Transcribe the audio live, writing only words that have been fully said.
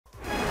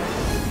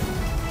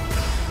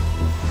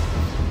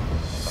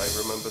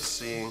remember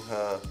seeing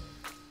her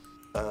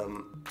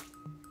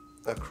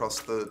across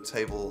the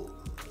table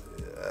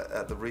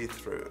at the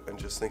read-through and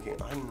just thinking,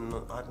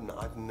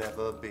 I've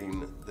never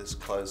been this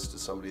close to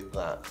somebody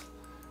that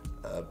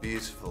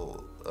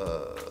beautiful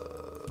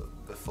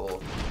before.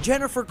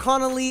 Jennifer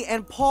Connelly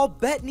and Paul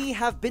Bettany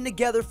have been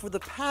together for the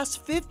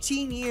past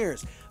 15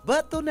 years,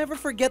 but they'll never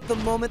forget the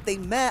moment they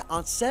met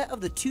on set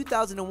of the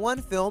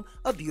 2001 film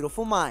A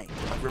Beautiful Mind.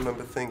 I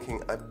remember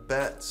thinking, I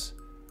bet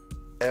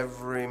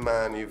every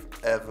man you've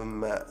ever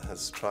met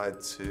has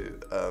tried to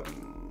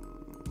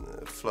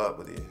flirt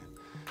with you.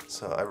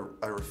 So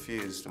I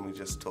refused, and we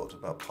just talked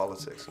about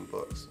politics and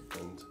books,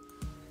 and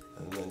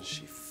then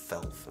she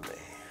fell for me.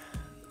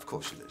 Of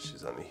course she did,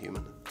 she's only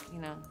human.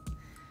 You know,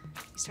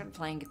 he started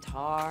playing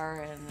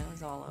guitar, and it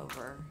was all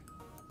over.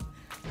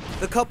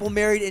 The couple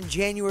married in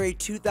January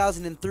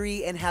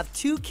 2003 and have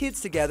 2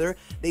 kids together.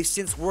 They've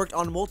since worked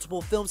on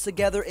multiple films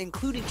together,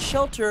 including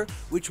Shelter,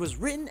 which was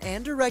written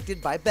and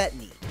directed by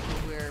Bettany.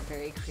 We're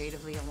very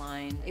creatively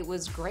aligned. It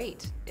was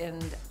great,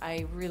 and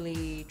I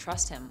really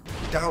trust him.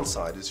 The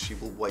downside is she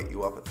will wake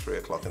you up at 3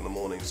 o'clock in the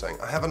morning saying,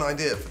 I have an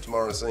idea for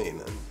tomorrow's scene,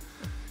 and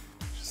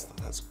just,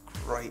 that's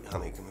great,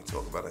 honey, can we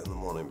talk about it in the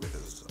morning,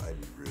 because I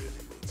really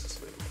need to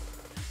sleep.